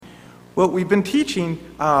Well, we've been teaching,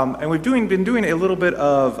 and we've been doing a little bit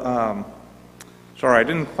of. Sorry, I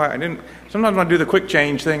didn't. Sometimes when I do the quick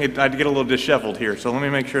change thing, I'd get a little disheveled here. So let me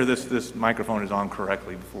make sure this microphone is on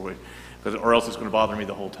correctly or else it's going to bother me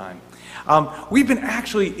the whole time. We've been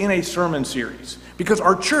actually in a sermon series because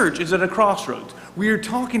our church is at a crossroads. We are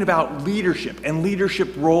talking about leadership and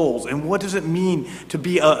leadership roles and what does it mean to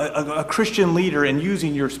be a Christian leader and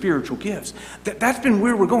using your spiritual gifts. That's been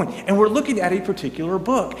where we're going. And we're looking at a particular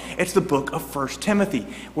book. It's the book of 1 Timothy,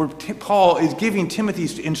 where Paul is giving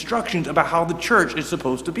Timothy's instructions about how the church is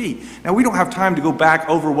supposed to be. Now, we don't have time to go back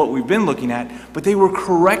over what we've been looking at, but they were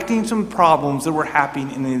correcting some problems that were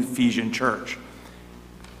happening in the Ephesian church.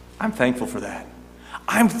 I'm thankful for that.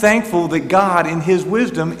 I'm thankful that God, in His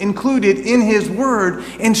wisdom, included in His Word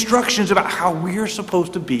instructions about how we are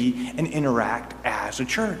supposed to be and interact as a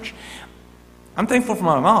church. I'm thankful for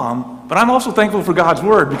my mom, but I'm also thankful for God's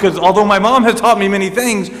Word, because although my mom has taught me many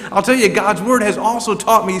things, I'll tell you, God's Word has also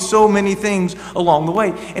taught me so many things along the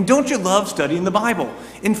way. And don't you love studying the Bible?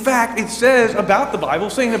 In fact, it says about the Bible,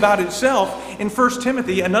 saying about itself in 1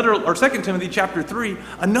 Timothy, 2 Timothy chapter 3,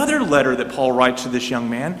 another letter that Paul writes to this young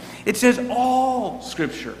man, it says all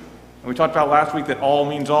Scripture. And we talked about last week that all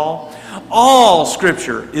means all. All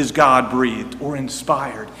Scripture is God-breathed or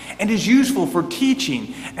inspired and is useful for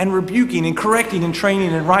teaching and rebuking and correcting and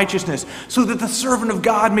training in righteousness, so that the servant of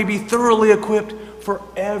God may be thoroughly equipped for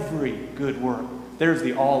every good work. There's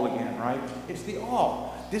the all again, right? It's the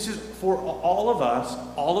all. This is for all of us,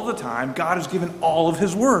 all of the time. God has given all of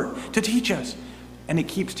His Word to teach us, and it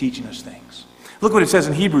keeps teaching us things. Look what it says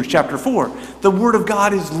in Hebrews chapter 4. The Word of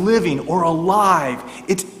God is living or alive.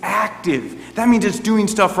 It's active. That means it's doing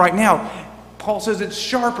stuff right now. Paul says it's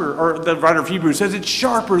sharper, or the writer of Hebrews says it's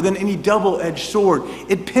sharper than any double-edged sword.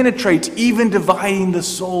 It penetrates, even dividing the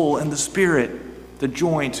soul and the spirit, the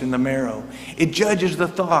joints and the marrow. It judges the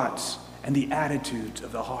thoughts and the attitudes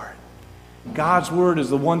of the heart. God's Word is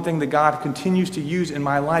the one thing that God continues to use in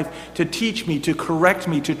my life to teach me, to correct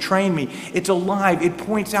me, to train me. It's alive. It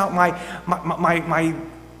points out my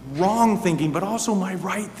wrong thinking, but also my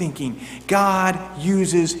right thinking. God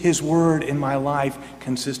uses His Word in my life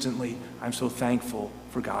consistently. I'm so thankful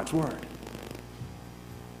for God's Word.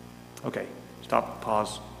 Okay, stop,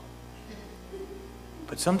 pause.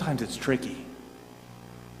 But sometimes it's tricky.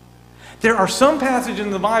 There are some passages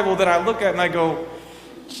in the Bible that I look at and I go,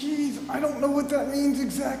 geez, I don't know what that means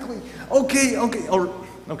exactly.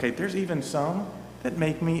 Okay, there's even some that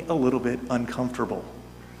make me a little bit uncomfortable.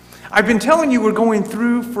 I've been telling you we're going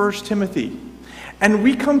through 1 Timothy, and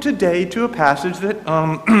we come today to a passage that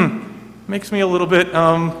makes me a little bit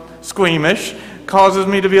squeamish, causes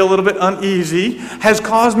me to be a little bit uneasy, has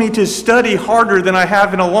caused me to study harder than I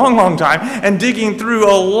have in a long, long time, and digging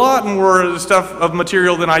through a lot more stuff of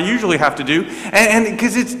material than I usually have to do, and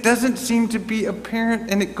because it doesn't seem to be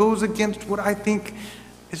apparent, and it goes against what I think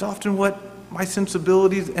is often what my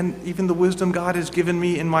sensibilities and even the wisdom God has given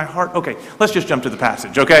me in my heart. Okay, let's just jump to the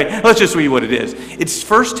passage, okay? Let's just read what it is. It's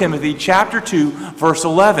 1 Timothy chapter 2, verse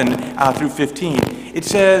 11 through 15. It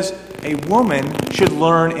says, a woman should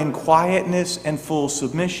learn in quietness and full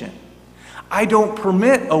submission. I don't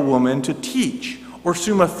permit a woman to teach or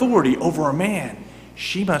assume authority over a man.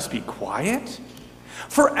 She must be quiet.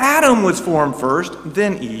 For Adam was formed first,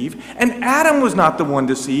 then Eve, and Adam was not the one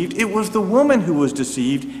deceived. It was the woman who was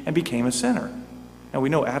deceived and became a sinner. Now we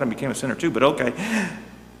know Adam became a sinner too, but okay.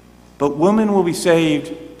 But women will be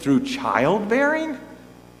saved through childbearing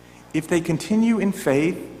if they continue in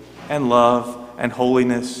faith and love and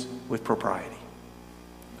holiness with propriety.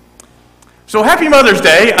 So happy Mother's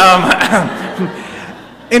Day.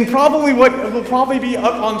 And probably what will probably be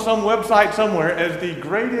up on some website somewhere as the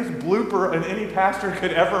greatest blooper any pastor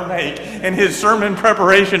could ever make in his sermon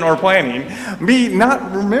preparation or planning, me not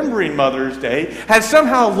remembering Mother's Day, has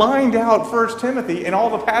somehow lined out 1 Timothy and all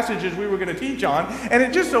the passages we were going to teach on, and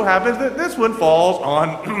it just so happens that this one falls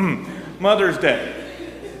on Mother's Day.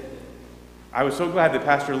 I was so glad that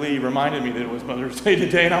Pastor Lee reminded me that it was Mother's Day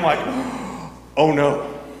today, and I'm like, oh no.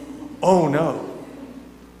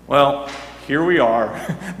 Well, here we are.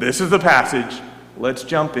 This is the passage. Let's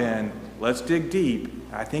jump in. Let's dig deep.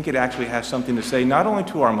 I think it actually has something to say not only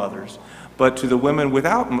to our mothers, but to the women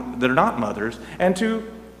that are not mothers, and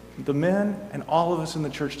to the men and all of us in the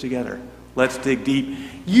church together. Let's dig deep.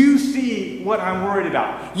 You see what I'm worried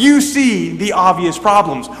about. You see the obvious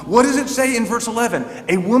problems. What does it say in verse 11?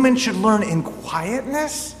 A woman should learn in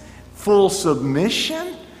quietness, full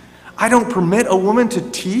submission. I don't permit a woman to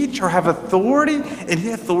teach or have authority, any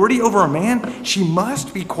authority over a man. She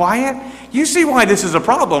must be quiet. You see why this is a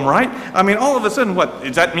problem, right? I mean, all of a sudden, what?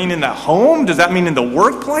 Does that mean in the home? Does that mean in the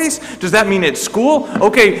workplace? Does that mean at school?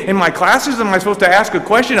 Okay, in my classes, am I supposed to ask a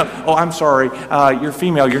question? Oh, I'm sorry, you're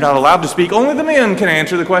female. You're not allowed to speak. Only the men can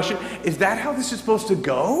answer the question. Is that how this is supposed to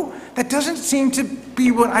go? That doesn't seem to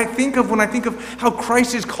be what I think of when I think of how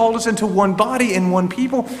Christ has called us into one body and one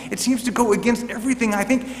people. It seems to go against everything I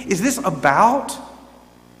think. Is this about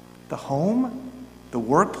the home, the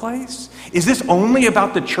workplace? Is this only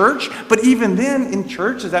about the church? But even then, in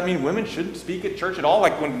church, does that mean women shouldn't speak at church at all?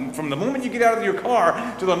 Like from the moment you get out of your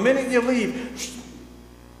car to the minute you leave?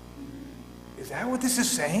 Is that what this is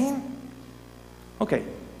saying? Okay,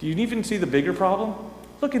 do you even see the bigger problem?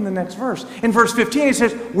 Look in the next verse. In verse 15, it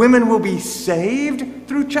says, women will be saved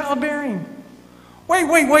through childbearing. Wait.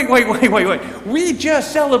 We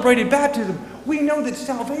just celebrated baptism. We know that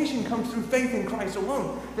salvation comes through faith in Christ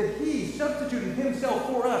alone. That He substituted Himself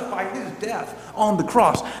for us by His death on the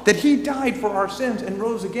cross. That He died for our sins and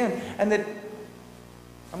rose again. And that,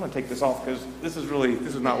 I'm going to take this off because this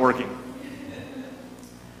is not working.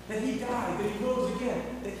 That He died, that He rose again.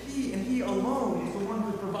 That He and He alone is the one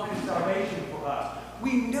who provided salvation for us.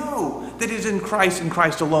 We know that it is in Christ and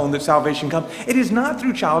Christ alone that salvation comes. It is not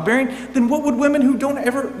through childbearing. Then what would women who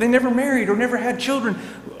they never married or never had children,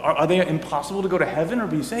 are they impossible to go to heaven or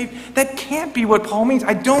be saved? That can't be what Paul means.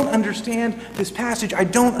 I don't understand this passage. I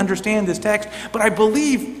don't understand this text. But I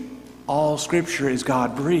believe all Scripture is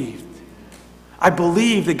God-breathed. I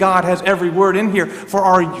believe that God has every word in here for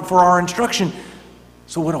our instruction.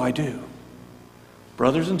 So what do I do?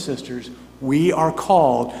 Brothers and sisters, we are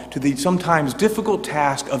called to the sometimes difficult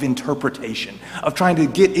task of interpretation, of trying to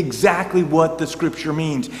get exactly what the Scripture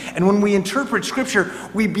means. And when we interpret Scripture,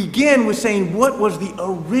 we begin with saying what was the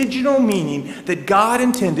original meaning that God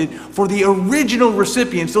intended for the original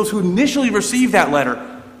recipients, those who initially received that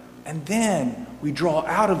letter. And then we draw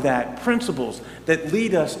out of that principles that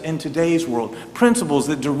lead us in today's world, principles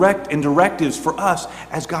that direct and directives for us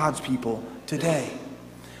as God's people today.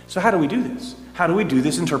 So how do we do this? How do we do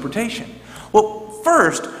this interpretation? Well,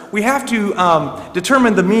 first, we have to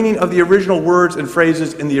determine the meaning of the original words and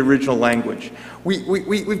phrases in the original language.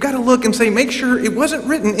 We've got to look and say, make sure it wasn't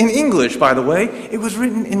written in English, by the way. It was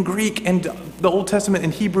written in Greek and the Old Testament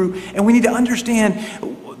in Hebrew. And we need to understand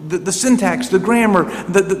the syntax, the grammar,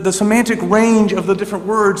 the semantic range of the different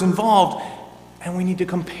words involved. And we need to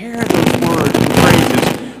compare those words and phrases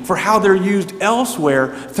for how they're used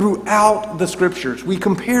elsewhere throughout the Scriptures. We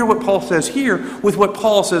compare what Paul says here with what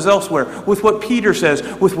Paul says elsewhere, with what Peter says,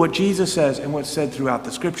 with what Jesus says, and what's said throughout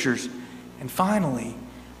the Scriptures. And finally,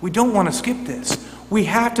 we don't want to skip this. We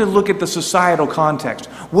have to look at the societal context.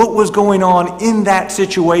 What was going on in that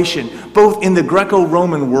situation, both in the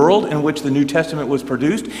Greco-Roman world in which the New Testament was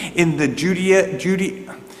produced, in the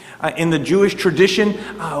in the Jewish tradition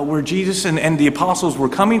where Jesus and the apostles were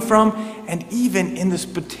coming from, and even in the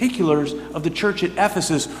particulars of the church at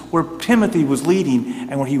Ephesus where Timothy was leading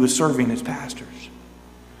and where he was serving as pastors.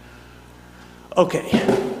 Okay,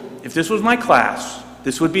 if this was my class,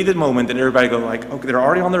 this would be the moment that everybody go like, okay, they're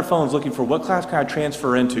already on their phones looking for what class can I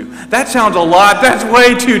transfer into. That sounds a lot. That's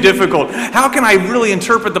way too difficult. How can I really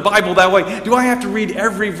interpret the Bible that way? Do I have to read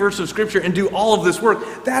every verse of Scripture and do all of this work?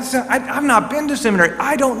 I've not been to seminary.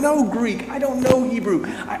 I don't know Greek. I don't know Hebrew.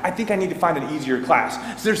 I think I need to find an easier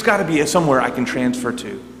class. So there's got to be somewhere I can transfer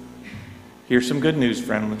to. Here's some good news,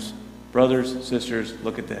 friends. Brothers, sisters,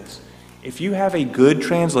 look at this. If you have a good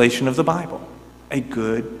translation of the Bible, a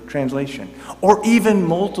good translation, or even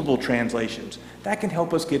multiple translations, that can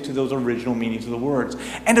help us get to those original meanings of the words.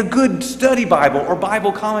 And a good study Bible or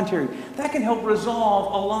Bible commentary, that can help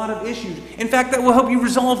resolve a lot of issues. In fact, that will help you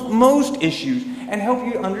resolve most issues and help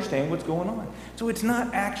you understand what's going on. So it's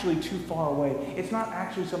not actually too far away. It's not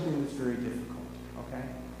actually something that's very difficult, okay?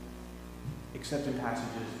 Except in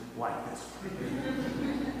passages like this,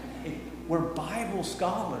 where Bible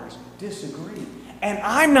scholars disagree. And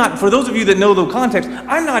I'm not, for those of you that know the context,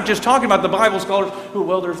 I'm not just talking about the Bible scholars who,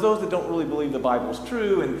 well, there's those that don't really believe the Bible's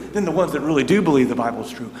true, and then the ones that really do believe the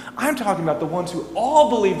Bible's true. I'm talking about the ones who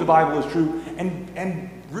all believe the Bible is true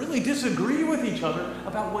and really disagree with each other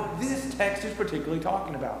about what this text is particularly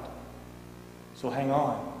talking about. So hang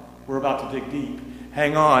on. We're about to dig deep.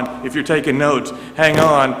 Hang on. If you're taking notes, hang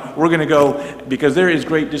on. We're going to go, because there is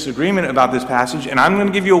great disagreement about this passage, and I'm going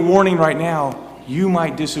to give you a warning right now. You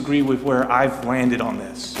might disagree with where I've landed on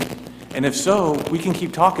this. And if so, we can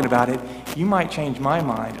keep talking about it. You might change my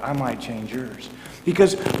mind. I might change yours.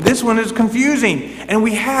 because this one is confusing. And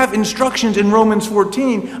we have instructions in Romans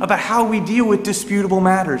 14 about how we deal with disputable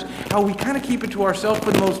matters, how we kind of keep it to ourselves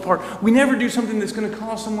for the most part. We never do something that's going to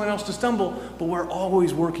cause someone else to stumble, but we're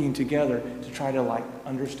always working together to try to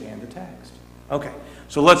understand the text. Okay,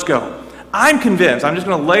 so let's go. I'm convinced, I'm just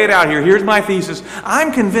going to lay it out here. Here's my thesis.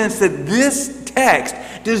 I'm convinced that this text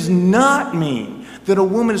does not mean that a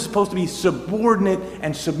woman is supposed to be subordinate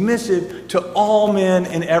and submissive to all men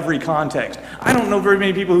in every context. I don't know very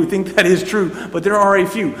many people who think that is true, but there are a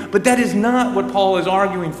few. But that is not what Paul is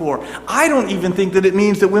arguing for. I don't even think that it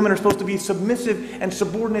means that women are supposed to be submissive and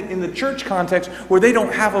subordinate in the church context where they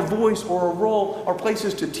don't have a voice or a role or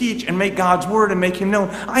places to teach and make God's word and make him known.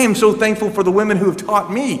 I am so thankful for the women who have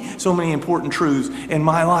taught me so many important truths in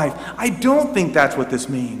my life. I don't think that's what this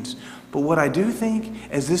means. But what I do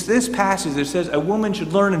think is this passage that says a woman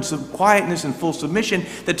should learn in quietness and full submission,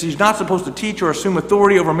 that she's not supposed to teach or assume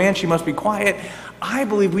authority over a man, she must be quiet. I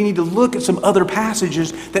believe we need to look at some other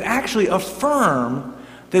passages that actually affirm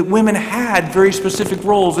that women had very specific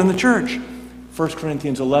roles in the church. 1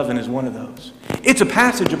 Corinthians 11 is one of those. It's a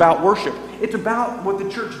passage about worship. It's about what the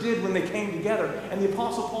church did when they came together. And the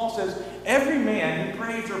Apostle Paul says, every man who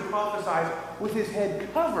prays or prophesies with his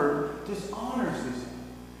head covered dishonors his head.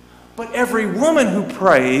 But every woman who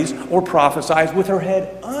prays or prophesies with her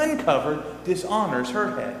head uncovered dishonors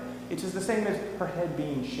her head. It is the same as her head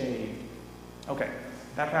being shaved. Okay,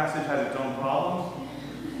 that passage has its own problems,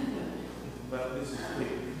 but this is clear.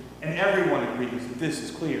 And everyone agrees that this is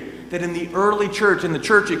clear. That in the early church, in the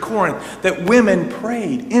church at Corinth, that women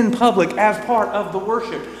prayed in public as part of the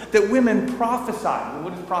worship. That women prophesied. Well,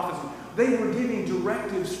 what is prophecy? They were giving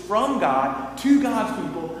directives from God to God's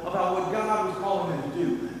people about what God was calling them to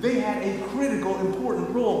do. They had a critical, important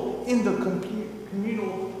role in the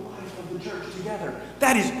communal life of the church together.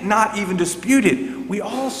 That is not even disputed. We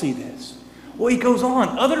all see this. Well, he goes on.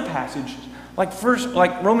 Other passages,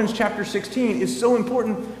 like Romans chapter 16, is so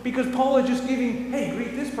important because Paul is just giving, hey,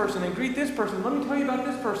 greet this person and greet this person. Let me tell you about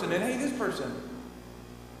this person and hey, this person.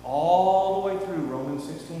 All the way through Romans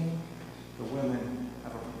 16, the women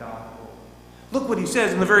have a predominant role. Look what he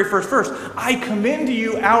says in the very first verse. I commend to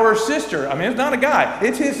you our sister. I mean, it's not a guy.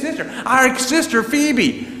 It's his sister. Our sister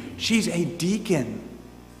Phoebe. She's a deacon.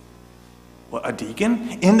 What, a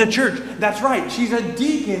deacon? In the church. That's right. She's a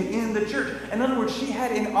deacon in the church. In other words, she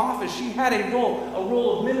had an office. She had a role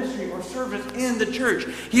of ministry or service in the church.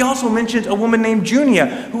 He also mentions a woman named Junia,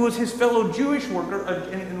 who was his fellow Jewish worker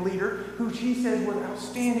and leader, who he said was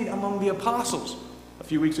outstanding among the apostles. A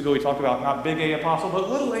few weeks ago, we talked about not big A apostle, but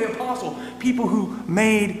little a apostle. People who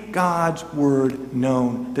made God's word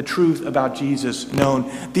known, the truth about Jesus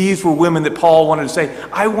known. These were women that Paul wanted to say,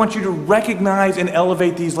 I want you to recognize and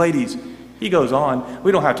elevate these ladies. He goes on.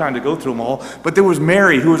 We don't have time to go through them all. But there was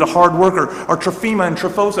Mary, who was a hard worker, or Trophimus and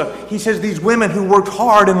Tryphosa. He says these women who worked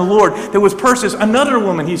hard in the Lord. There was Persis, another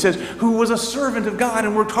woman, he says, who was a servant of God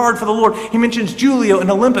and worked hard for the Lord. He mentions Julia and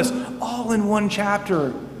Olympus, all in one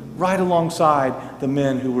chapter, right alongside the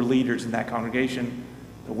men who were leaders in that congregation.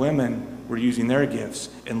 The women were using their gifts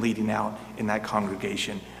and leading out in that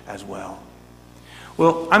congregation as well.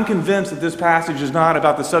 Well, I'm convinced that this passage is not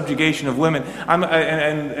about the subjugation of women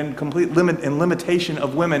and complete limitation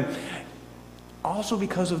of women, also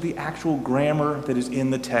because of the actual grammar that is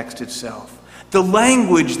in the text itself. The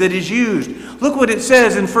language that is used. Look what it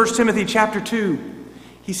says in 1 Timothy chapter 2.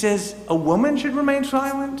 He says, a woman should remain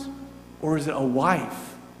silent, or is it a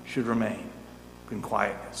wife should remain in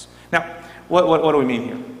quietness? Now, what do we mean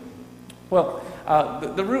here? Well,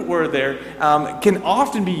 the root word there can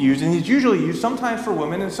often be used, and it's usually used sometimes for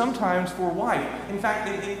women and sometimes for wife. In fact,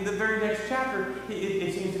 in the very next chapter,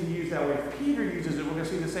 it seems to be used that way. Peter uses it. We're going to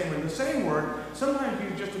see the same word. The same word, sometimes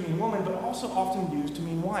used just to mean woman, but also often used to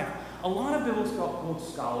mean wife. A lot of biblical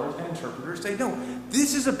scholars and interpreters say, no,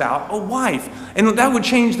 this is about a wife. And that would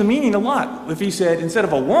change the meaning a lot if he said, instead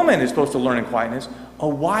of a woman is supposed to learn in quietness, a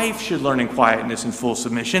wife should learn in quietness and full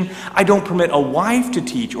submission. I don't permit a wife to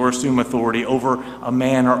teach or assume authority over a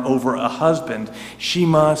man or over a husband. She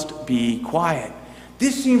must be quiet.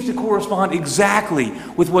 This seems to correspond exactly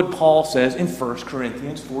with what Paul says in 1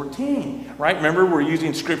 Corinthians 14, right? Remember, we're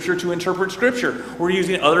using Scripture to interpret Scripture. We're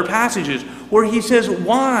using other passages where he says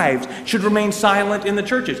wives should remain silent in the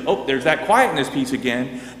churches. Oh, there's that quietness piece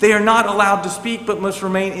again. They are not allowed to speak but must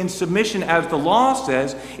remain in submission, as the law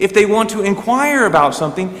says. If they want to inquire about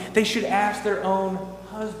something, they should ask their own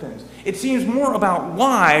husbands. It seems more about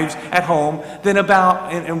wives at home than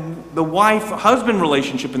about the wife-husband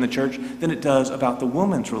relationship in the church than it does about the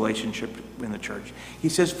woman's relationship in the church. He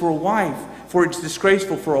says for it's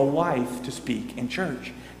disgraceful for a wife to speak in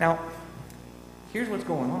church. Now, here's what's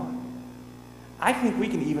going on. I think we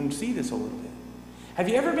can even see this a little bit. Have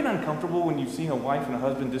you ever been uncomfortable when you've seen a wife and a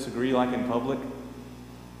husband disagree, like in public?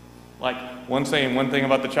 Like one saying one thing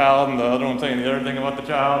about the child and the other one saying the other thing about the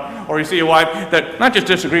child. Or you see a wife that not just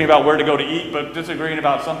disagreeing about where to go to eat, but disagreeing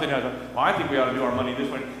about something else. Well, I think we ought to do our money this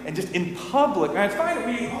way. And just in public. And it's fine that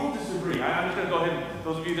we all disagree. I'm just going to go ahead and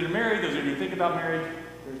those of you that are married, those of you who think about marriage,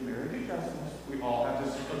 there's marriage adjustments. We all have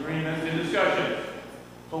disagreements and discussions.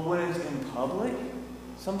 But when it's in public,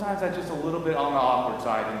 sometimes that's just a little bit on the awkward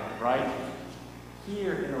side, right?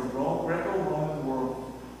 Here in a Greco-Roman world,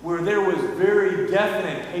 where there was very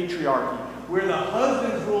definite patriarchy, where the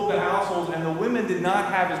husbands ruled the households and the women did not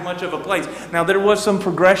have as much of a place. Now, there was some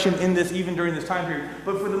progression in this even during this time period,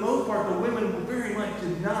 but for the most part, the women very much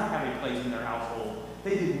did not have a place in their household.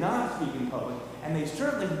 They did not speak in public, and they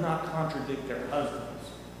certainly did not contradict their husbands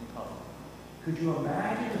in public. Could you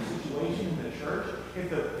imagine a situation in the church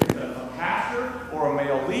if a pastor or a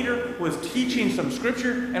male leader was teaching some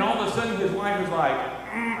scripture and all of a sudden his wife was like,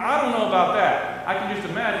 I don't know about that. I can just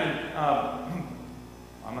imagine,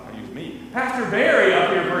 I'm not going to use me, Pastor Barry up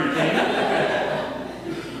here preaching.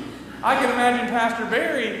 I can imagine Pastor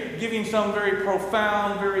Barry giving some very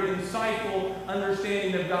profound, very insightful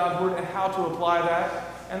understanding of God's Word and how to apply that.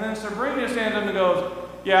 And then Sabrina stands up and goes,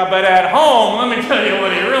 yeah, but at home, let me tell you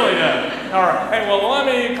what he really does. All right, hey, well, let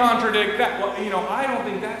me contradict that. Well, I don't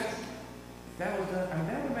think that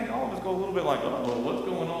would make all of us go a little bit like, oh, well, what's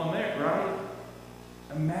going on there, right?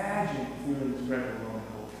 Imagine if we were in this Greco-Roman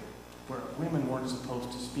culture where women weren't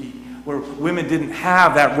supposed to speak, where women didn't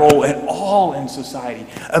have that role at all in society.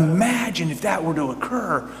 Imagine if that were to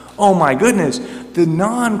occur. Oh my goodness. The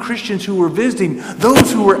non-Christians who were visiting,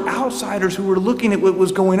 those who were outsiders who were looking at what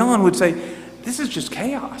was going on would say, this is just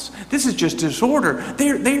chaos. This is just disorder.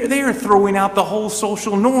 They are throwing out the whole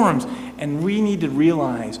social norms. And we need to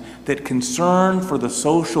realize that concern for the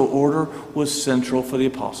social order was central for the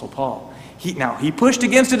Apostle Paul. He pushed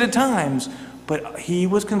against it at times, but he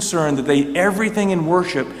was concerned that everything in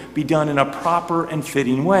worship be done in a proper and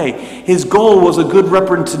fitting way. His goal was a good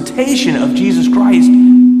representation of Jesus Christ.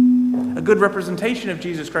 A good representation of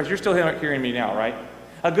Jesus Christ. You're still hearing me now, right?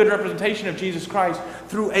 A good representation of Jesus Christ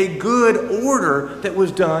through a good order that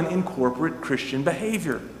was done in corporate Christian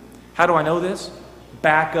behavior. How do I know this?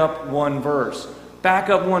 Back up one verse. Back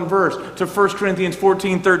up one verse to 1 Corinthians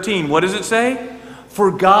 14:13. What does it say?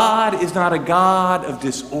 For God is not a God of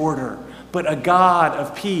disorder, but a God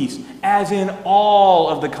of peace, as in all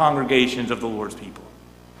of the congregations of the Lord's people.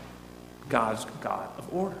 God's God of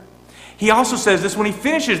order. He also says this when he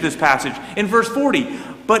finishes this passage in verse 40.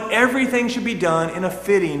 But everything should be done in a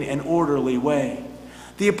fitting and orderly way.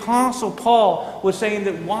 The Apostle Paul was saying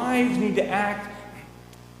that wives need to act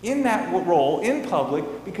in that role in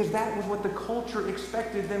public because that was what the culture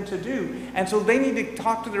expected them to do. And so they need to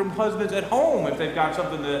talk to their husbands at home if they've got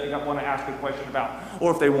something that they want to ask a question about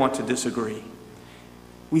or if they want to disagree.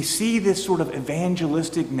 We see this sort of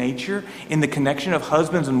evangelistic nature in the connection of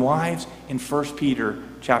husbands and wives in 1 Peter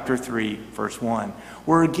chapter 3, verse 1.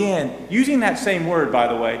 Where again, using that same word, by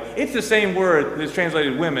the way, it's the same word that's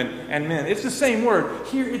translated women and men. It's the same word.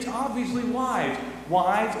 Here it's obviously wives.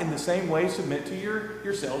 Wives, in the same way, submit to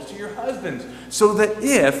yourselves to your husbands, so that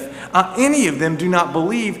if any of them do not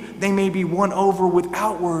believe, they may be won over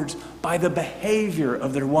without words by the behavior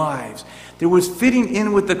of their wives. There was fitting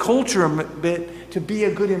in with the culture a bit to be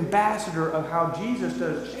a good ambassador of how Jesus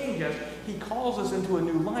does change us. He calls us into a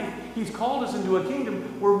new life. He's called us into a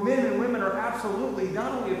kingdom where men and women are absolutely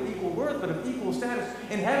not only of equal worth, but of equal status.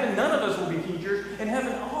 In heaven, none of us will be teachers. In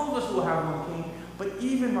heaven, all of us will have one king. But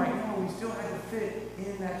even right now, we still have to fit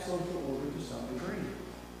in that social order to some degree.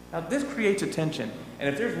 Now, this creates a tension. And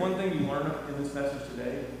if there's one thing you learn in this message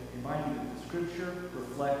today, remind you that the Scripture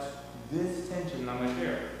reflects this tension, and I'm going to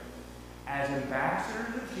share it. As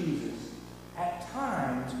ambassadors of Jesus, at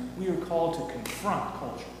times, we are called to confront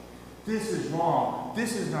culture. This is wrong.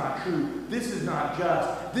 This is not true. This is not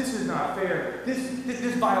just. This is not fair.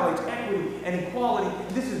 This violates equity and equality.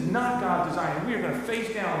 This is not God's design. And we are going to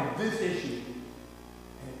face down this issue.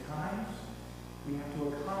 And at times, we have to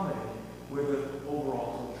accommodate where the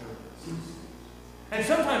overall culture sees it. And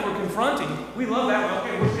sometimes we're confronting. We love that.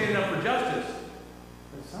 Okay, we're standing up for justice.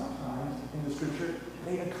 But sometimes, in the Scripture,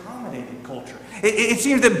 they accommodated culture. It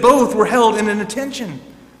seems that both were held in an attention.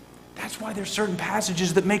 That's why there's certain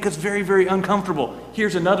passages that make us very, very uncomfortable.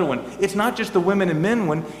 Here's another one. It's not just the women and men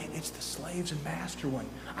one. It's the slaves and master one.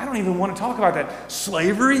 I don't even want to talk about that.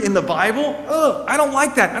 Slavery in the Bible? Ugh, I don't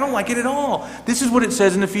like that. I don't like it at all. This is what it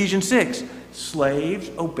says in Ephesians 6. Slaves,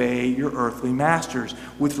 obey your earthly masters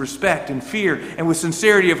with respect and fear and with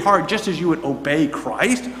sincerity of heart, just as you would obey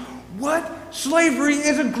Christ. What? Slavery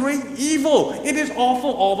is a great evil. It is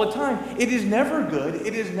awful all the time. It is never good.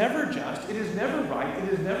 It is never just. It is never right.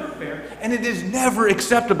 It is never fair. And it is never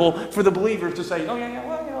acceptable for the believers to say, oh, yeah,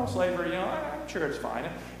 well, slavery, I'm sure it's fine.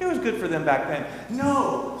 It was good for them back then.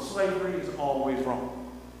 No, slavery is always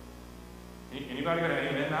wrong. Anybody got an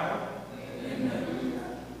amen that one?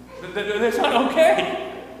 Amen. That's not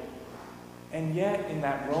okay. And yet, in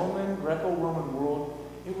that Greco-Roman world,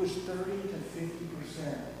 it was 30 to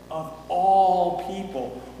 50% of all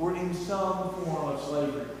people were in some form of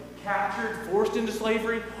slavery. Captured, forced into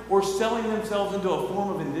slavery, or selling themselves into a form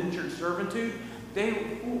of indentured servitude. 30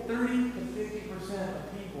 to 50%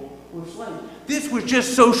 of people were slaves. This was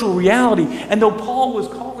just social reality. And though Paul was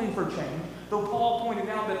calling for change, though Paul pointed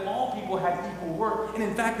out that all people had equal worth, and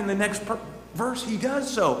in fact in the next verse he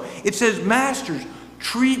does so. It says, masters,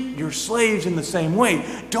 treat your slaves in the same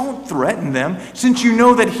way. Don't threaten them, since you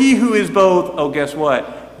know that he who is both, guess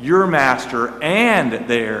what? Your master and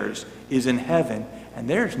theirs is in heaven. And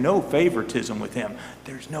there's no favoritism with him.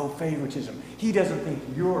 There's no favoritism. He doesn't think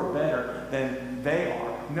you're better than they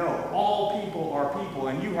are. No, all people are people,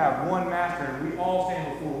 and you have one master, and we all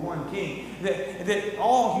stand before one king. That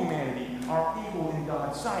all humanity are equal in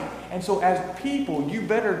God's sight. And so as people, you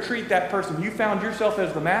better treat that person. You found yourself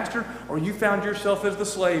as the master, or you found yourself as the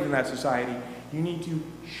slave in that society. You need to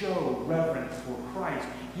show reverence for Christ.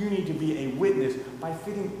 You need to be a witness by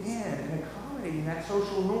fitting in and accommodating that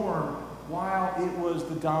social norm while it was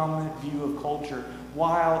the dominant view of culture,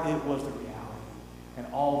 while it was the reality. And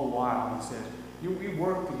all the while, he says, we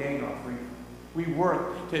work to gain our freedom. We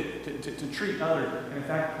work to treat others. And in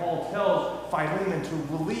fact, Paul tells Philemon to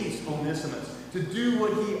release Onesimus, to do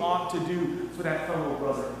what he ought to do for that fellow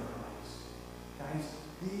brother in Christ. Guys,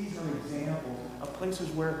 these are examples of places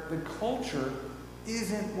where the culture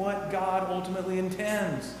isn't what God ultimately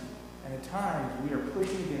intends. And at times, we are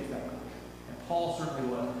pushing against that culture. And Paul certainly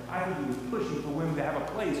was. I think he was pushing for women to have a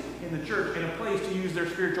place in the church and a place to use their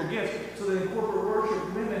spiritual gifts, so that in corporate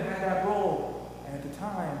worship, women had that role. And at the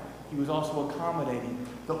time, he was also accommodating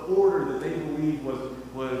the order that they believed was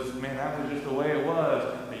that was just the way it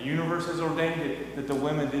was. The universe has ordained it that the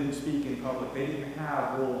women didn't speak in public. They didn't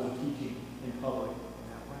have roles of teaching in public in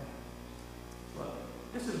that way. But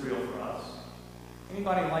this is real for us.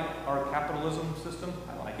 Anybody like our capitalism system?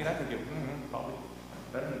 I like it. I think it probably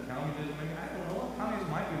better than communism. I don't know.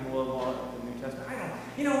 Communism might be more of the New Testament. I don't know.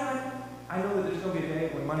 You know what? I know that there's going to be a day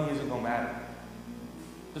when money isn't going to matter.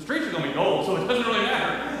 The streets are going to be gold, so it doesn't really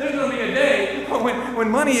matter. There's going to be a day when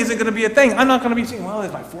money isn't going to be a thing. I'm not going to be saying, well,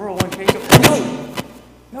 is my 401k?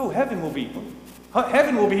 No, heaven will be.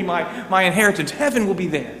 Heaven will be my inheritance. Heaven will be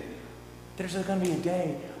there. There's going to be a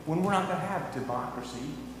day when we're not going to have democracy.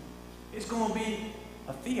 It's going to be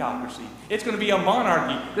a theocracy. It's going to be a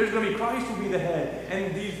monarchy. There's going to be Christ will be the head.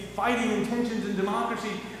 And these fighting intentions in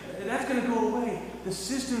democracy, that's going to go away. The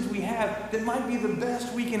systems we have that might be the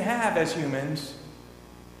best we can have as humans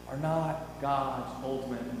are not God's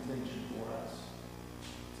ultimate intention for us.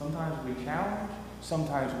 Sometimes we challenge,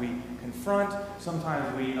 sometimes we confront,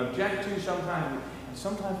 sometimes we object to,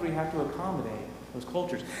 sometimes we have to accommodate those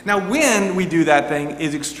cultures. Now, when we do that thing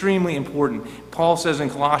is extremely important. Paul says in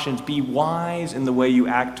Colossians, be wise in the way you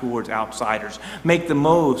act towards outsiders. Make the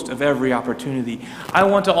most of every opportunity. I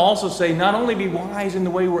want to also say, not only be wise in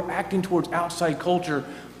the way we're acting towards outside culture,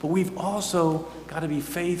 but we've also got to be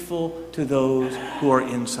faithful to those who are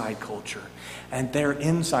inside culture. And they're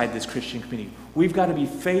inside this Christian community. We've got to be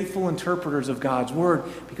faithful interpreters of God's word,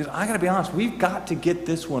 because I got to be honest, we've got to get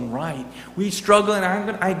this one right. We struggle, and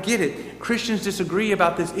I get it. Christians disagree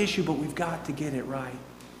about this issue, but we've got to get it right.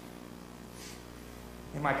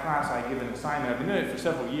 In my class, I give an assignment. I've been doing it for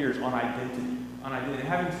several years on identity.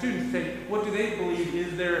 Having students say, what do they believe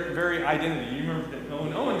is their very identity? You remember that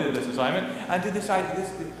Owen did this assignment. I did this.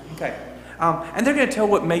 Okay. And they're going to tell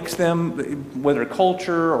what makes them, whether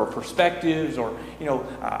culture or perspectives or,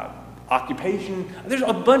 occupation. There's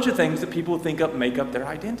a bunch of things that people make up their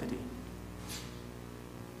identity.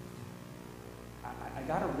 I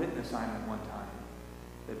got a written assignment one time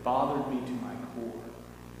that bothered me to my core.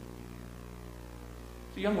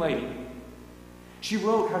 It's a young lady. She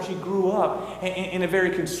wrote how she grew up in a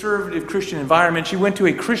very conservative Christian environment. She went to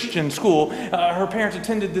a Christian school. Her parents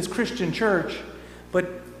attended this Christian church. But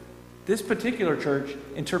this particular church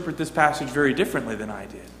interpreted this passage very differently than I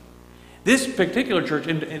did. This particular church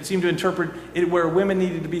seemed to interpret it where women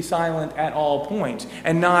needed to be silent at all points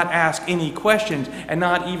and not ask any questions and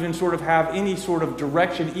not even sort of have any sort of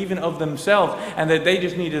direction even of themselves, and that they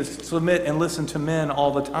just need to submit and listen to men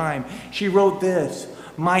all the time. She wrote this,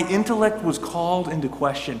 My intellect was called into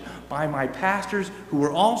question by my pastors who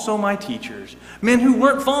were also my teachers, men who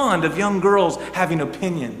weren't fond of young girls having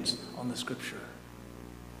opinions on the Scripture.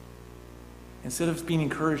 Instead of being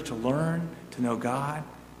encouraged to learn, to know God,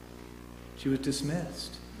 she was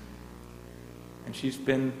dismissed. And she's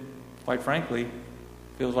been, quite frankly,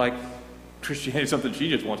 feels like Christianity is something she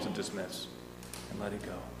just wants to dismiss and let it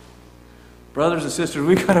go. Brothers and sisters,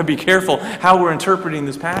 we've got to be careful how we're interpreting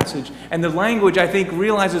this passage. And the language, I think,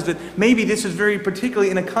 realizes that maybe this is very particularly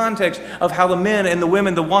in a context of how the men and the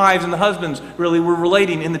women, the wives and the husbands really were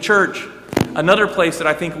relating in the church. Another place that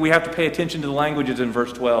I think we have to pay attention to the language is in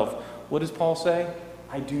verse 12. What does Paul say?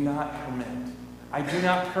 I do not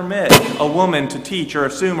permit a woman to teach or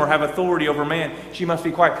assume or have authority over a man. She must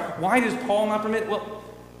be quiet. Why does Paul not permit? Well,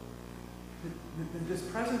 this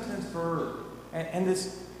present tense verb and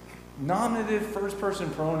this nominative first-person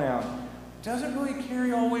pronoun doesn't really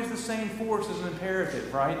carry always the same force as an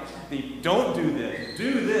imperative, right? The don't do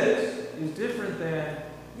this is different than,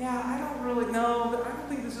 I don't really know. I don't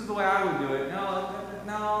think this is the way I would do it. No,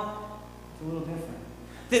 it's a little different.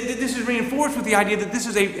 This is reinforced with the idea that this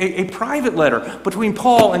is a private letter between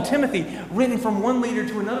Paul and Timothy, written from one leader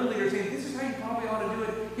to another leader, saying, this is how you probably ought to do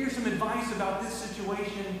it. Here's some advice about this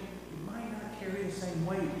situation. It might not carry the same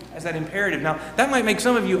weight as that imperative. Now, that might make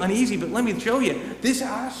some of you uneasy, but let me show you. This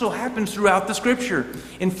also happens throughout the Scripture.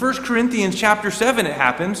 In 1 Corinthians chapter 7 it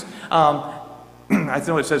happens. I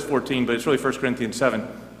know it says 14, but it's really 1 Corinthians 7.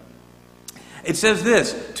 It says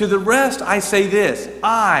this, to the rest I say this,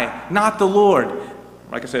 I, not the Lord.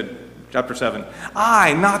 Like I said, chapter 7.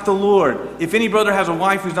 I, not the Lord. If any brother has a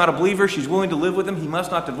wife who's not a believer, she's willing to live with him, he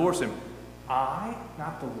must not divorce him. I,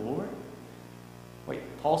 not the Lord? Wait,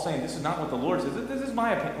 Paul's saying this is not what the Lord says. This is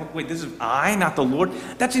my opinion. Wait, this is I, not the Lord?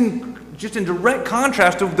 That's just in direct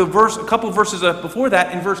contrast to the verse, a couple of verses before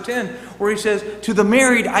that, in verse 10, where he says, to the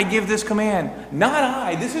married I give this command. Not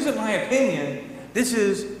I. This isn't my opinion. This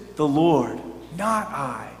is the Lord. Not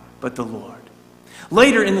I, but the Lord.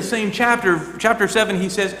 Later in the same chapter 7, he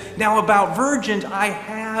says, now about virgins I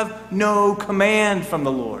have no command from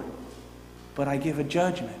the Lord, but I give a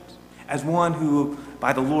judgment as one who,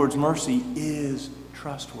 by the Lord's mercy, is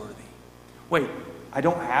trustworthy. Wait, I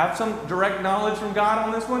don't have some direct knowledge from God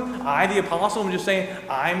on this one? I, the apostle, am just saying,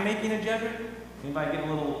 I'm making a judgment? Anybody get a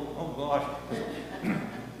little, oh gosh.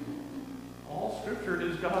 All Scripture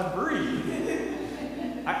is God-breathed.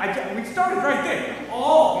 We started right there.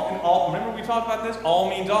 All. Remember we talked about this? All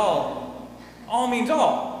means all. All means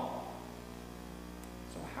all.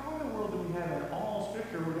 So how in the world do we have an all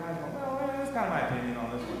Scripture where guys go, well, that's kind of my opinion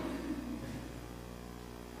on this one?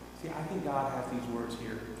 See, I think God has these words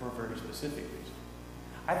here for a very specific reason.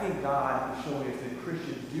 I think God is showing us that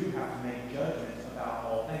Christians do have to make judgments about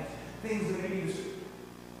all things. Things that maybe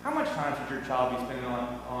how much time should your child be spending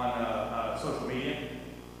on social media?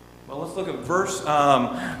 Well, let's look at verse.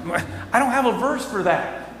 I don't have a verse for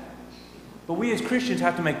that. But we as Christians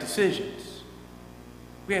have to make decisions.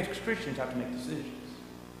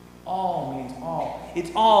 All means all.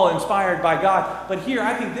 It's all inspired by God. But here,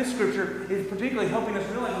 I think this Scripture is particularly helping us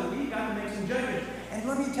realize that we've got to make some judgments. And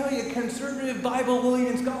let me tell you, conservative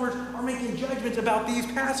Bible-believing scholars are making judgments about these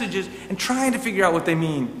passages and trying to figure out what they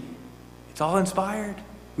mean. It's all inspired.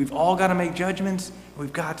 We've all got to make judgments. And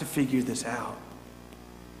we've got to figure this out.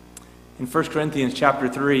 In 1 Corinthians chapter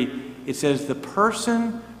 3, it says, the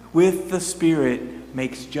person with the Spirit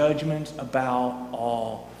makes judgments about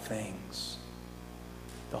all things.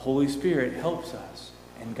 The Holy Spirit helps us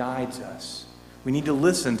and guides us. We need to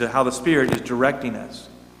listen to how the Spirit is directing us.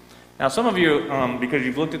 Now, some of you, because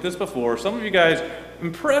you've looked at this before, some of you guys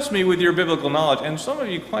impress me with your biblical knowledge, and some of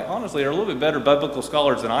you, quite honestly, are a little bit better biblical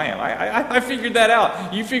scholars than I am. I figured that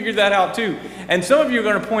out. You figured that out too. And some of you are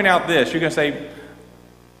going to point out this. You're going to say,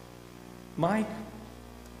 Mike,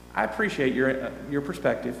 I appreciate your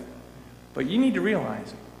perspective, but you need to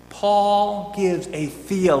realize Paul gives a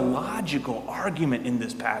theological argument in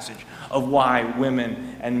this passage of why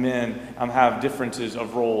women and men have differences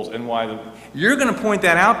of roles and why you're going to point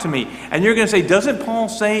that out to me, and you're going to say, doesn't Paul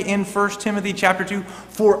say in 1 Timothy chapter 2,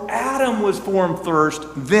 for Adam was formed first,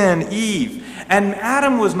 then Eve, and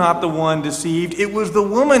Adam was not the one deceived, it was the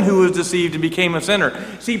woman who was deceived and became a sinner.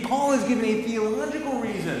 See, Paul is giving a theological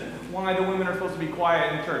reason why the women are supposed to be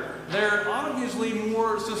quiet in church. They're obviously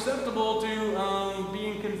more susceptible to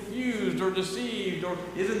being confused or deceived, or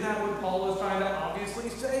isn't that what Paul is trying to obviously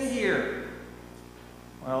say here?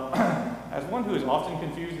 Well, as one who is often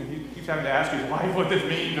confused and he keeps having to ask his wife what this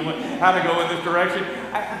means and how to go in this direction,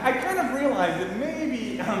 I kind of realized that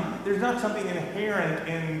maybe there's not something inherent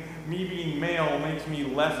in me being male makes me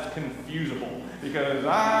less confusable, because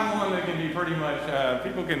I'm one that can be pretty much,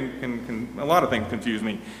 people can a lot of things confuse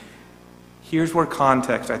me. Here's where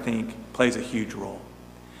context, I think, plays a huge role.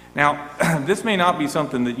 Now, this may not be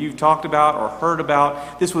something that you've talked about or heard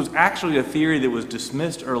about. This was actually a theory that was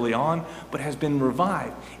dismissed early on, but has been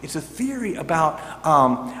revived. It's a theory about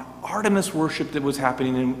Artemis worship that was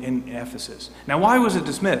happening in Ephesus. Now, why was it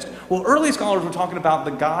dismissed? Well, early scholars were talking about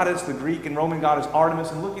the goddess, the Greek and Roman goddess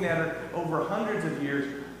Artemis, and looking at her over hundreds of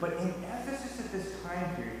years. But in Ephesus at this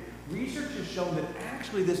time period, research has shown that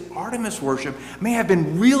actually this Artemis worship may have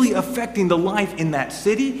been really affecting the life in that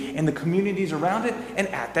city and the communities around it and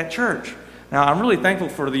at that church. Now, I'm really thankful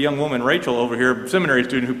for the young woman, Rachel, over here, seminary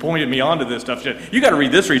student, who pointed me onto this stuff. She said, you got to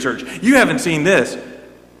read this research. You haven't seen this.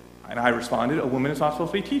 And I responded, a woman is not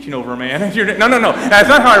supposed to be teaching over a man. No. That's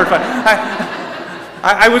not how I responded.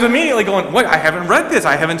 I was immediately going, what? I haven't read this.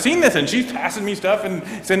 I haven't seen this. And she's passing me stuff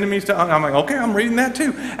and sending me stuff. I'm like, okay, I'm reading that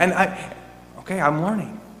too. And I'm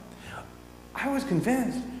learning. I was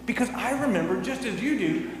convinced, because I remember, just as you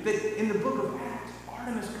do, that in the book of Acts,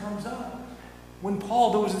 Artemis comes up. When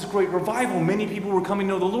Paul, there was this great revival, many people were coming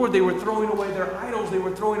to know the Lord. They were throwing away their idols. They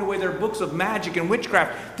were throwing away their books of magic and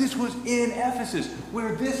witchcraft. This was in Ephesus,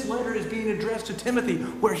 where this letter is being addressed to Timothy,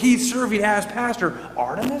 where he's serving as pastor.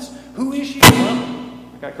 Artemis? Who is she?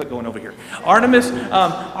 I got to quit going over here. Artemis,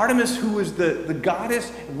 who is the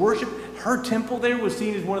goddess worship. Her temple there was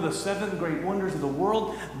seen as one of the 7 great wonders of the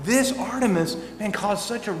world. This Artemis, caused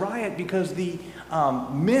such a riot because the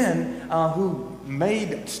men who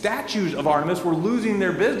made statues of Artemis were losing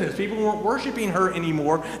their business. People weren't worshiping her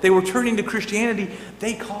anymore. They were turning to Christianity.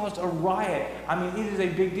 They caused a riot. It is a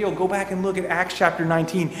big deal. Go back and look at Acts chapter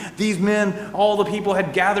 19. These men, all the people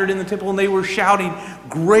had gathered in the temple and they were shouting,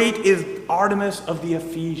 "Great is Artemis of the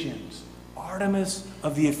Ephesians." Artemis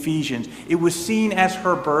of the Ephesians. It was seen as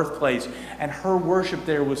her birthplace, and her worship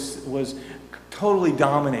there was totally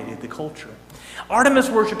dominated the culture. Artemis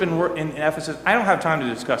worship in Ephesus, I don't have time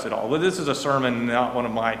to discuss it all, but this is a sermon, not one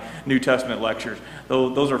of my New Testament lectures, though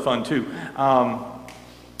those are fun too.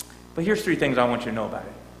 But here's 3 things I want you to know about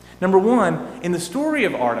it. Number 1, in the story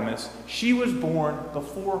of Artemis, she was born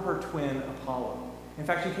before her twin Apollo. In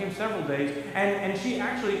fact, she came several days, and she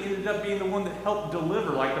actually ended up being the one that helped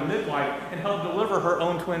deliver, like the midwife, and helped deliver her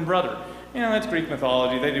own twin brother. That's Greek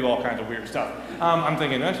mythology. They do all kinds of weird stuff. I'm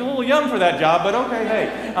thinking, that's a little young for that job, but okay,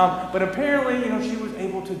 hey. But apparently, she was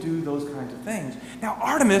able to do those kinds of things. Now,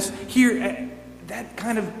 Artemis here, that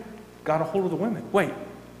kind of got a hold of the women. Wait,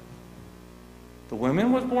 the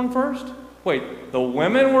women was born first? Wait, the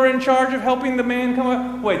women were in charge of helping the man come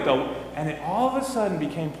up? Wait, and it all of a sudden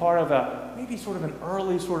became part of maybe sort of an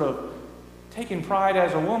early sort of taking pride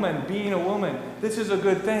as a woman, being a woman. This is a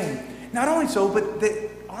good thing. Not only so, but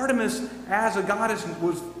Artemis, as a goddess,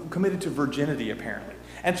 was committed to virginity, apparently.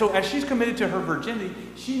 And so as she's committed to her virginity,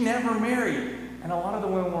 she never married. And a lot of the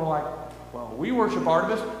women were like, well, we worship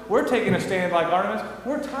Artemis. We're taking a stand like Artemis.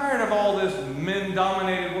 We're tired of all this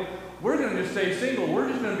men-dominated. We're going to just stay single. We're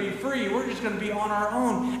just going to be free. We're just going to be on our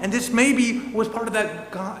own. And this maybe was part of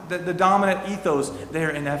the dominant ethos there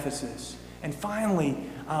in Ephesus. And finally,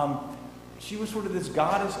 she was sort of this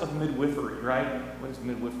goddess of midwifery, right? What is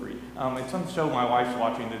midwifery? It's some show my wife's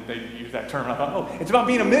watching that they use that term. And I thought, it's about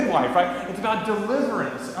being a midwife, right? It's about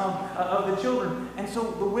deliverance of the children. And so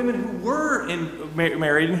the women who were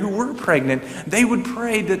married and who were pregnant, they would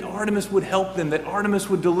pray that Artemis would help them, that Artemis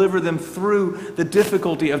would deliver them through the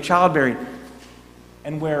difficulty of childbearing.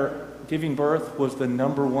 And where giving birth was the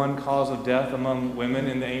number 1 cause of death among women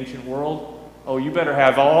in the ancient world, you better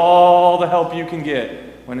have all the help you can get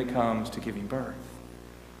when it comes to giving birth.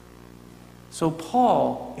 So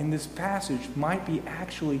Paul, in this passage, might be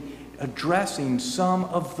actually addressing some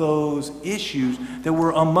of those issues that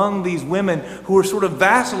were among these women who were sort of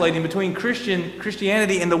vacillating between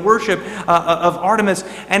Christianity and the worship of Artemis.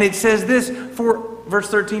 And it says this, for verse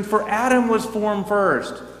 13, "For Adam was formed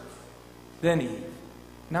first, then Eve."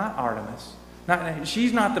 Not Artemis.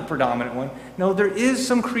 She's not the predominant one. No, there is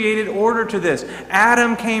some created order to this.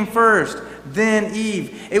 Adam came first, then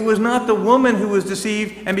Eve. It was not the woman who was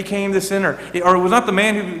deceived and became the sinner. Or it was not the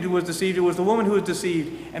man who was deceived. It was the woman who was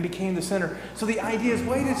deceived and became the sinner. So the idea is,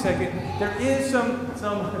 wait a second, there is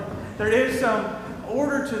some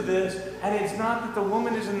order to this, and it's not that the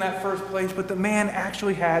woman is in that first place, but the man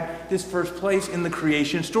actually had this first place in the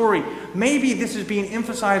creation story. Maybe this is being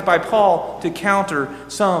emphasized by Paul to counter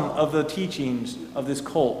some of the teachings of this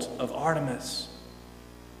cult of Artemis.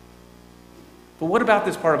 But what about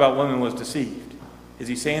this part about women was deceived? Is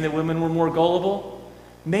he saying that women were more gullible?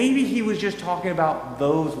 Maybe he was just talking about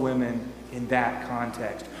those women in that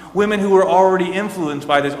context. Women who were already influenced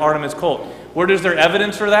by this Artemis cult. Where is there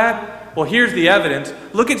evidence for that? Well, here's the evidence.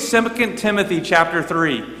 Look at 2 Timothy chapter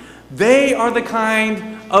 3. They are the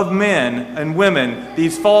kind of men and women,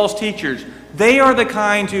 these false teachers. They are the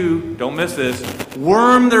kind who, don't miss this,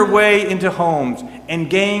 worm their way into homes and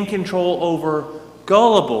gain control over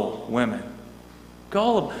gullible women.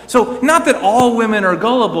 Gullible. So not that all women are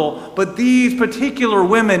gullible, but these particular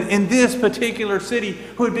women in this particular city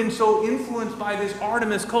who had been so influenced by this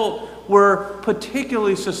Artemis cult were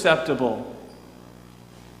particularly susceptible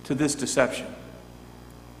to this deception.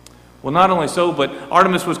 Well, not only so, but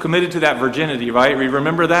Artemis was committed to that virginity, right? We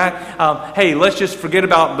remember that? Hey, let's just forget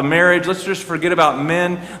about the marriage. Let's just forget about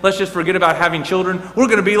men. Let's just forget about having children. We're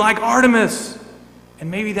going to be like Artemis. And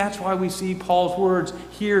maybe that's why we see Paul's words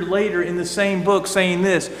here later in the same book saying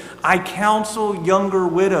this: I counsel younger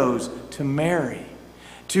widows to marry,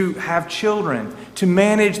 to have children, to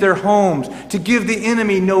manage their homes, to give the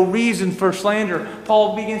enemy no reason for slander.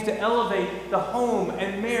 Paul begins to elevate the home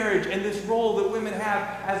and marriage and this role that women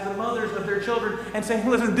have as the mothers of their children and saying,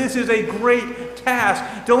 listen, this is a great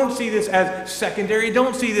task. Don't see this as secondary.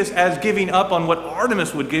 Don't see this as giving up on what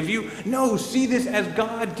Artemis would give you. No, see this as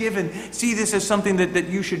God-given. See this as something that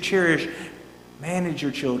you should cherish. Manage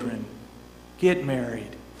your children. Get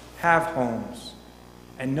married. Have homes.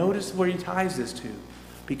 And notice where he ties this to.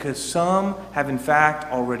 Because some have in fact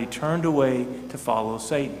already turned away to follow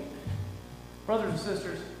Satan. Brothers and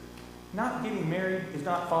sisters, not getting married is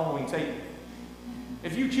not following Satan.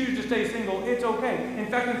 If you choose to stay single, it's okay. In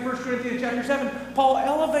fact, in 1 Corinthians chapter 7, Paul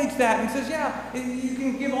elevates that and says, yeah, you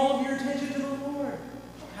can give all of your attention to the Lord.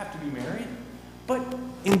 You don't have to be married. But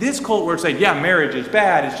in this cult where it's saying, yeah, marriage is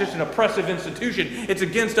bad, it's just an oppressive institution, it's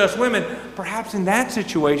against us women, perhaps in that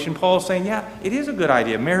situation, Paul's saying, yeah, it is a good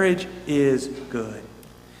idea. Marriage is good.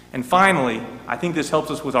 And finally, I think this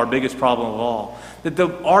helps us with our biggest problem of all. That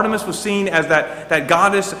the Artemis was seen as that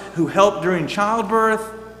goddess who helped during childbirth.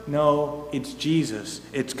 No, it's Jesus.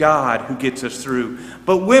 It's God who gets us through.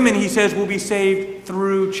 But women, he says, will be saved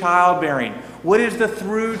through childbearing. What is the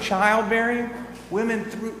through childbearing? Women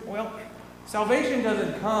through, well, salvation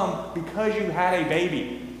doesn't come because you had a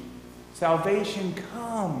baby. Salvation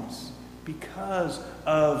comes because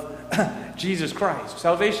of Jesus Christ.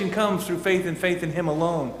 Salvation comes through faith in Him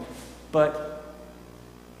alone. But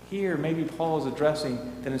here, maybe Paul is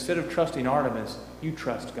addressing that instead of trusting Artemis, you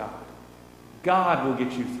trust God. God will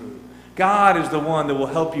get you through. God is the one that will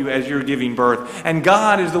help you as you're giving birth. And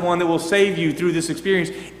God is the one that will save you through this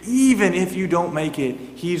experience. Even if you don't make it,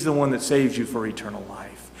 He's the one that saves you for eternal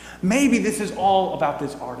life. Maybe this is all about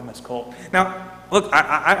this Artemis cult. Now, look,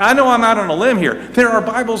 I know I'm out on a limb here. There are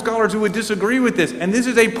Bible scholars who would disagree with this, and this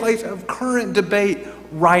is a place of current debate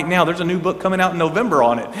right now. There's a new book coming out in November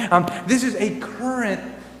on it. This is a current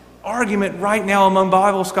argument right now among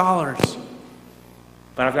Bible scholars.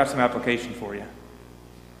 But I've got some application for you.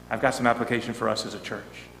 I've got some application for us as a church.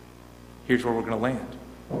 Here's where we're going to land.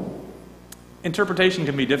 Interpretation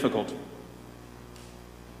can be difficult.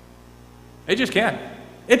 It just can.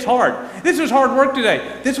 It's hard. This was hard work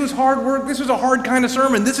today. This was hard work. This was a hard kind of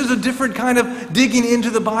sermon. This is a different kind of digging into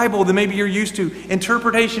the Bible than maybe you're used to.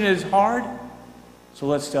 Interpretation is hard, so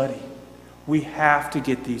let's study. We have to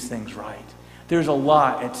get these things right. There's a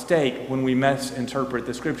lot at stake when we misinterpret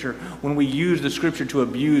the Scripture, when we use the Scripture to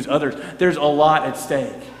abuse others. There's a lot at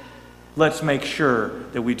stake. Let's make sure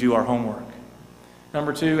that we do our homework.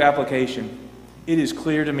 Number 2, application. It is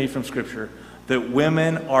clear to me from Scripture that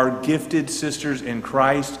women are gifted sisters in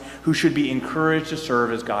Christ who should be encouraged to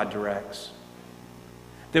serve as God directs.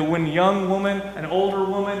 That when a young woman, an older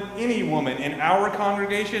woman, any woman in our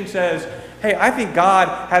congregation says, hey, I think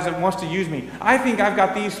God wants to use me. I think I've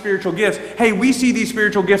got these spiritual gifts. Hey, we see these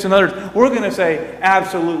spiritual gifts in others. We're going to say,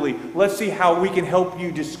 absolutely. Let's see how we can help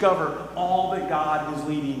you discover all that God is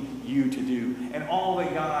leading you to do and all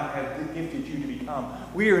that God has gifted you to become.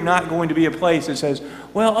 We are not going to be a place that says,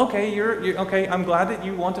 well, okay, you're okay. I'm glad that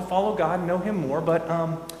you want to follow God and know Him more, but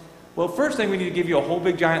well, first thing we need to give you a whole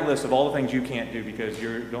big giant list of all the things you can't do because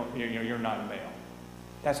you're not a male.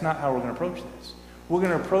 That's not how we're going to approach this. We're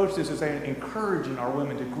going to approach this as saying, encouraging our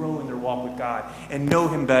women to grow in their walk with God and know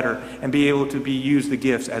Him better and be able to use the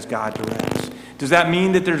gifts as God directs. Does that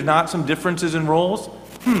mean that there's not some differences in roles?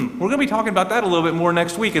 We're going to be talking about that a little bit more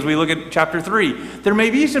next week as we look at chapter 3. There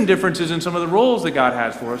may be some differences in some of the roles that God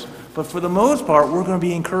has for us, but for the most part, we're going to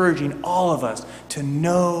be encouraging all of us to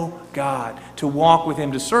know God, to walk with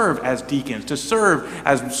Him, to serve as deacons, to serve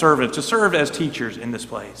as servants, to serve as teachers in this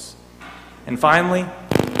place. And finally,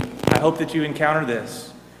 hope that you encounter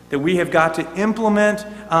this, that we have got to implement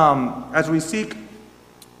as we seek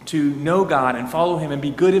to know God and follow Him and be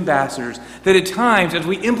good ambassadors, that at times, as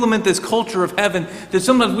we implement this culture of heaven, that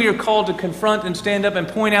sometimes we are called to confront and stand up and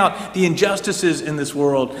point out the injustices in this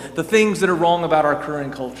world, the things that are wrong about our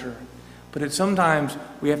current culture. But at sometimes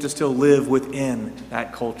we have to still live within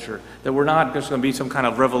that culture, that we're not just going to be some kind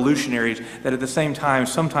of revolutionaries, that at the same time,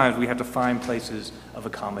 sometimes we have to find places of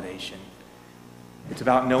accommodation. It's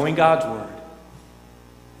about knowing God's Word,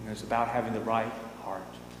 and it's about having the right heart.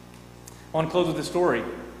 I want to close with a story.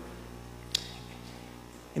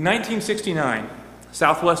 In 1969,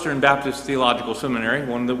 Southwestern Baptist Theological Seminary,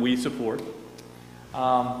 one that we support,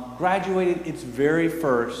 graduated its very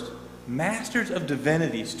first Masters of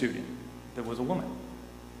Divinity student that was a woman.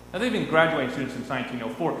 Now, they've been graduating students since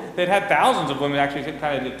 1904. They'd had thousands of women actually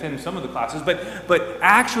kind of attend some of the classes, but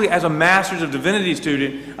actually as a Masters of Divinity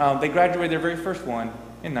student, they graduated their very first one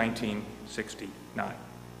in 1969.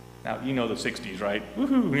 Now, you know the 60s, right?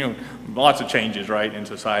 Woohoo! You know, lots of changes, right, in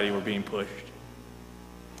society were being pushed.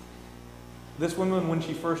 This woman, when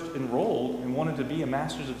she first enrolled and wanted to be a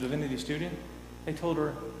Master's of Divinity student, they told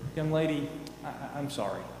her, young lady, I'm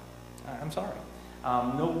sorry. I'm sorry.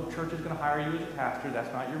 No church is going to hire you as a pastor.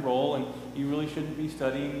 That's not your role, and you really shouldn't be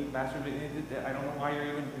studying Master's of Divinity. I don't know why you're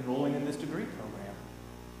even enrolling in this degree program.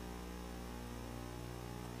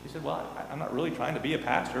 She said, well, I'm not really trying to be a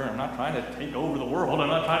pastor. I'm not trying to take over the world. I'm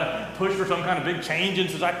not trying to push for some kind of big change in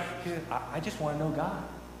society. She said, I just want to know God.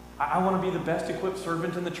 I want to be the best equipped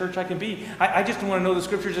servant in the church I can be. I just want to know the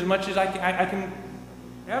Scriptures as much as I can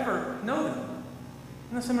ever know them.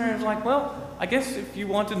 And the seminary was like, well, I guess if you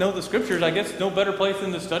want to know the Scriptures, I guess no better place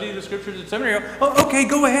than to study the Scriptures at seminary. Oh, okay,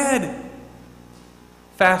 go ahead.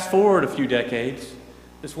 Fast forward a few decades.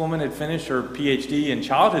 This woman had finished her PhD in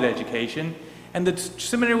childhood education, and the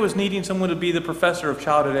seminary was needing someone to be the professor of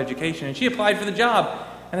childhood education. And she applied for the job.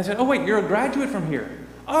 And they said, oh, wait, you're a graduate from here.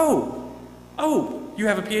 Oh, you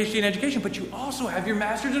have a PhD in education, but you also have your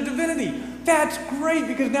Master's of Divinity. That's great,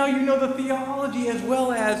 because now you know the theology as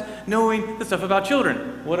well as knowing the stuff about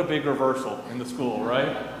children. What a big reversal in the school,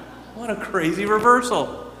 right? What a crazy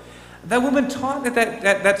reversal. That woman taught at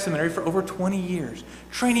that seminary for over 20 years,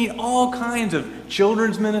 training all kinds of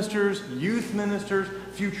children's ministers, youth ministers,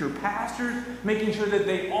 future pastors, making sure that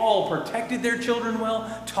they all protected their children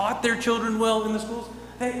well, taught their children well in the schools.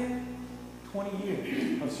 20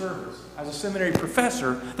 years of service as a seminary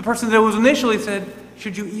professor, the person that was initially said,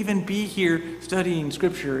 should you even be here studying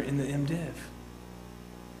Scripture in the MDiv?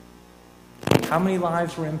 How many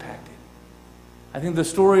lives were impacted? I think the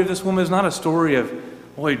story of this woman is not a story of,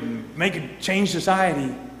 boy, change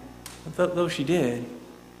society, though she did.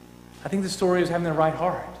 I think the story is having the right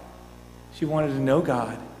heart. She wanted to know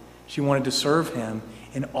God. She wanted to serve Him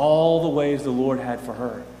in all the ways the Lord had for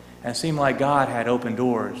her. And it seemed like God had opened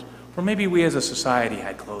doors, or maybe we as a society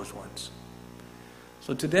had closed ones.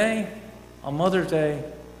 So today, on Mother's Day,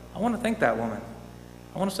 I want to thank that woman.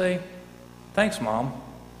 I want to say, thanks, Mom.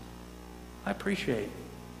 I appreciate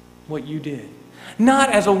what you did.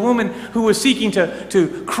 Not as a woman who was seeking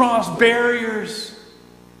to cross barriers,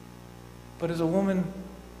 but as a woman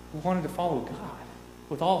who wanted to follow God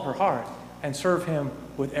with all her heart and serve Him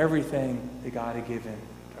with everything that God had given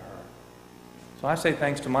to her. So I say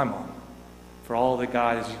thanks to my mom for all that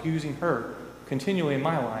God is using her continually in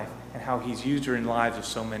my life and how He's used her in the lives of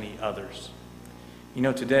so many others. You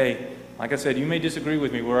know, today, like I said, you may disagree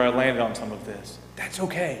with me where I landed on some of this. That's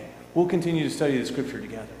okay. We'll continue to study the Scripture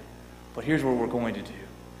together. But here's what we're going to do.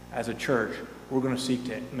 As a church, we're going to seek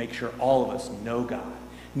to make sure all of us know God.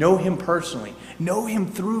 Know Him personally. Know Him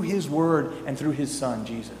through His Word and through His Son,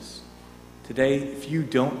 Jesus. Today, if you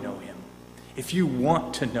don't know Him, if you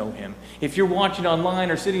want to know Him, if you're watching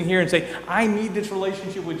online or sitting here and say, I need this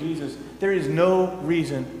relationship with Jesus, there is no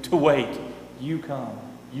reason to wait. You come,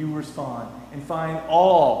 you respond, and find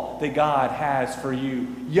all that God has for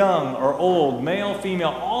you. Young or old, male, female,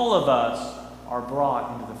 all of us are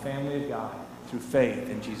brought into the family of God through faith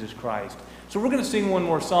in Jesus Christ. So we're going to sing one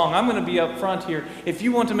more song. I'm going to be up front here. If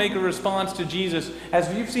you want to make a response to Jesus,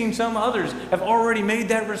 as you've seen some others have already made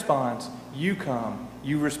that response, you come.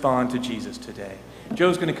 You respond to Jesus today.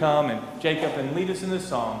 Joe's going to come and Jacob and lead us in this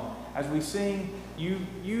song. As we sing, you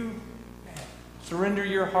surrender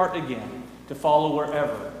your heart again to follow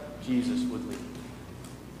wherever Jesus would lead.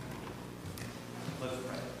 Let's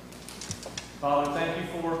pray. Father, thank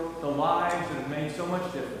you for the lives that have made so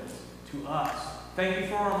much difference to us. Thank you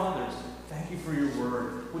for our mothers. Thank you for your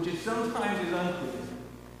word, which is sometimes is unclear.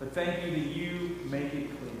 But thank you that you make it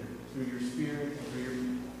clear through your Spirit and through your people.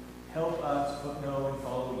 Help us to know and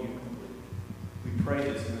follow you completely. We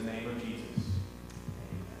pray this